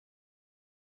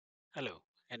Hello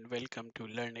and welcome to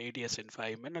Learn ADS in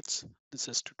 5 minutes. This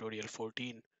is tutorial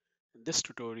 14. In this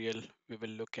tutorial, we will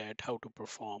look at how to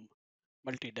perform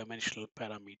multi-dimensional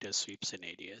parameter sweeps in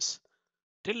ADS.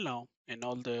 Till now, in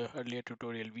all the earlier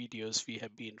tutorial videos, we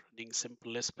have been running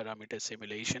simplest parameter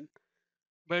simulation,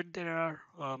 but there are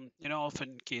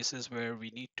often cases where we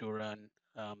need to run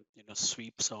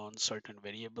sweeps on certain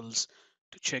variables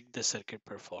to check the circuit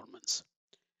performance.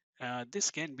 This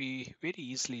can be very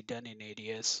easily done in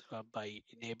ADS by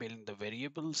enabling the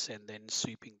variables and then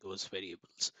sweeping those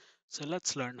variables. So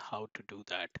let's learn how to do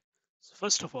that. So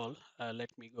first of all, let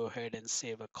me go ahead and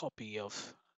save a copy of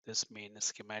this main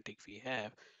schematic we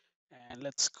have, and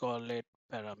let's call it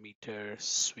parameter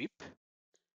sweep.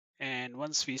 And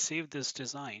once we save this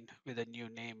design with a new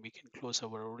name, we can close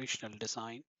our original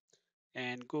design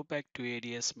and go back to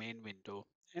ADS main window.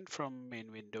 And from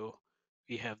main window,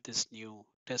 we have this new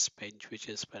test bench, which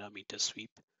is parameter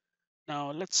sweep.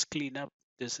 Now let's clean up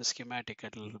this schematic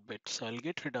a little bit. So I'll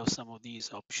get rid of some of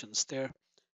these options there,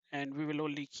 and we will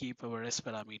only keep our S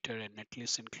parameter and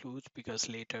netlist include because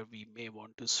later we may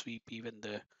want to sweep even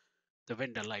the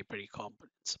vendor library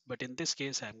components. But in this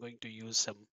case, I'm going to use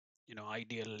some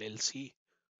ideal LC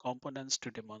components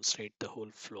to demonstrate the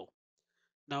whole flow.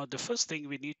 Now, the first thing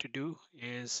we need to do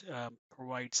is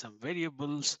provide some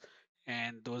variables,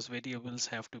 and those variables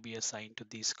have to be assigned to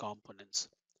these components.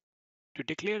 To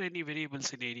declare any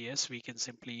variables in ADS, we can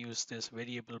simply use this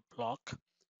variable block,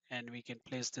 and we can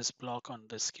place this block on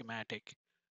the schematic.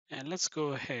 And let's go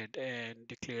ahead and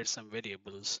declare some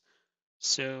variables.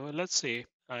 So let's say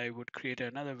I would create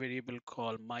another variable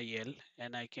called myl,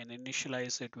 and I can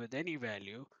initialize it with any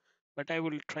value, but I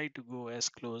will try to go as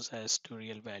close as to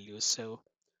real values. So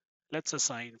let's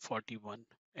assign 41,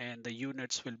 and the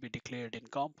units will be declared in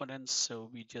components. So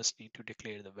we just need to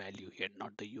declare the value here,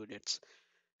 not the units.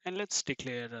 And let's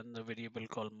declare another variable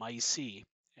called myc,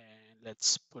 and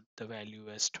let's put the value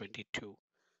as 22.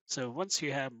 So once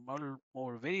you have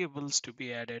more variables to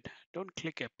be added, don't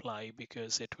click apply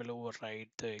because it will override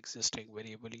the existing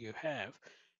variable you have.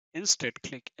 Instead,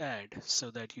 click add so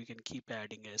that you can keep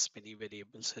adding as many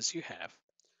variables as you have.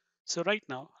 So right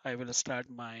now I will start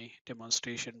my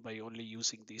demonstration by only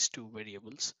using these two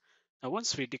variables. Now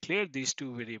once we declare these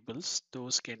two variables,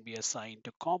 those can be assigned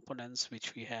to components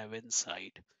which we have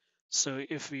inside. So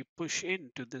if we push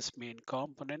into this main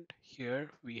component, here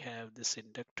we have this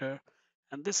inductor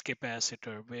and this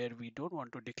capacitor where we don't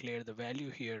want to declare the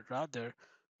value here. Rather,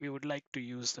 we would like to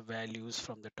use the values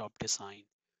from the top design.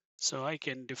 So I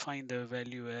can define the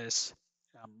value as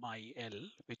my L,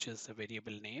 which is the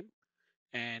variable name,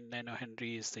 and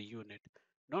nanohenry is the unit.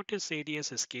 Notice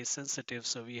ADS is case sensitive,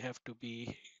 so we have to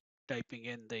be typing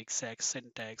in the exact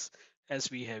syntax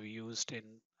as we have used in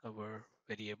our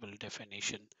variable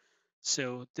definition.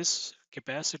 So this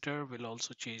capacitor will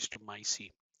also change to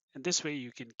myc. And this way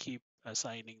you can keep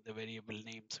assigning the variable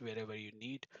names wherever you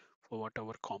need for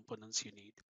whatever components you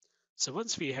need. So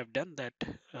once we have done that,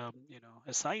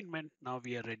 assignment, now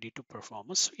we are ready to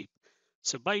perform a sweep.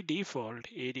 So by default,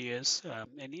 ADS,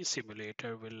 any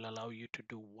simulator will allow you to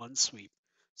do one sweep.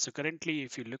 So currently,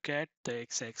 if you look at the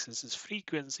x-axis is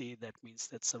frequency, that means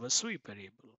that's our sweep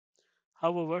variable.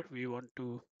 However, we want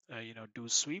to do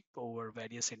sweep over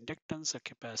various inductance or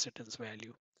capacitance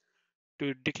value.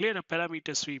 To declare a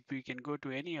parameter sweep, we can go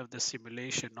to any of the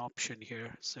simulation option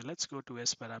here. So let's go to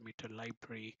S parameter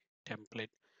library template.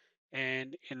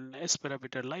 And in S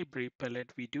parameter library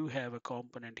palette, we do have a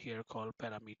component here called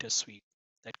parameter sweep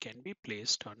that can be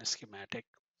placed on a schematic.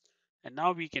 And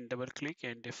now we can double click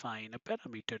and define a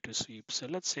parameter to sweep. So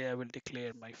let's say I will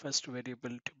declare my first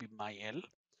variable to be myl.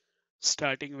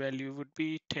 Starting value would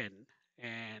be 10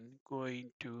 and going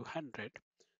to 100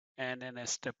 and in a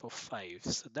step of 5.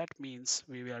 So that means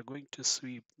we are going to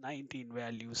sweep 19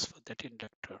 values for that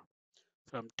inductor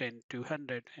from 10 to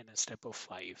 100 in a step of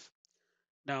 5.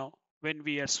 Now, when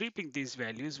we are sweeping these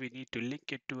values, we need to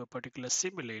link it to a particular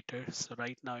simulator. So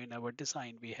right now in our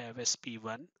design, we have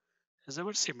SP1 as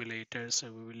our simulator.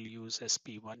 So we will use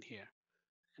SP1 here.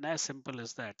 And as simple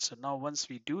as that. So now once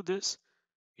we do this,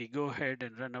 we go ahead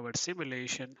and run our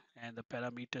simulation and the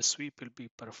parameter sweep will be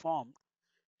performed.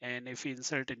 And if we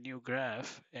insert a new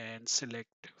graph and select,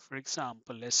 for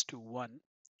example, S21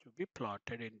 to be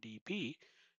plotted in dB,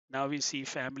 now we see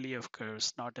family of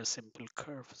curves, not a simple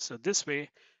curve. So this way,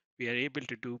 we are able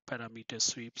to do parameter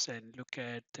sweeps and look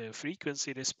at the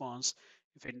frequency response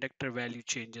if inductor value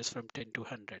changes from 10 to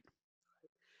 100.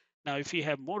 Now, if we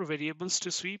have more variables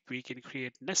to sweep, we can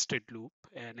create nested loop.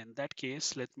 And in that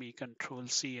case, let me Control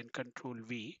C and Control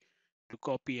V to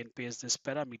copy and paste this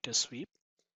parameter sweep.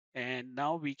 And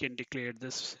now we can declare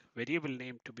this variable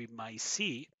name to be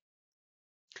myc.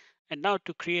 And now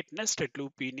to create nested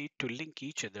loop, we need to link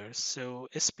each other. So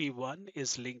SP1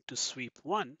 is linked to sweep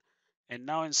 1. And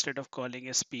now instead of calling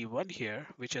SP1 here,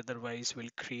 which otherwise will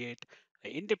create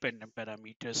an independent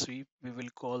parameter sweep, we will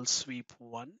call sweep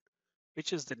 1,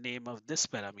 which is the name of this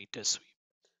parameter sweep.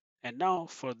 And now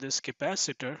for this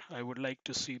capacitor, I would like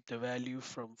to sweep the value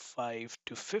from 5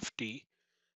 to 50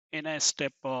 in a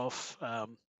step of,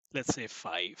 let's say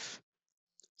 5.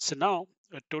 So now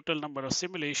a total number of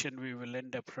simulation we will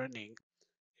end up running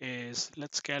is,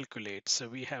 let's calculate. So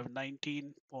we have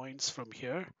 19 points from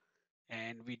here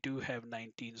and we do have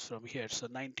 19s from here. So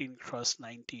 19 cross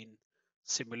 19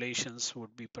 simulations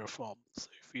would be performed. So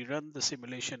if we run the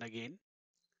simulation again,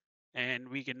 and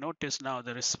we can notice now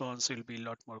the response will be a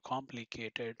lot more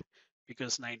complicated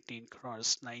because 19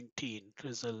 cross 19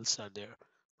 results are there.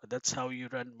 But that's how you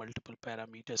run multiple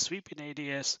parameter sweep in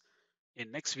ADS.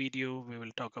 In next video, we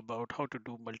will talk about how to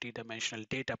do multi-dimensional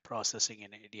data processing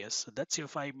in ADS. So that's your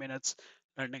 5 minutes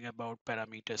learning about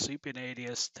parameter sweep in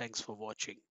ADS. Thanks for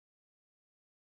watching.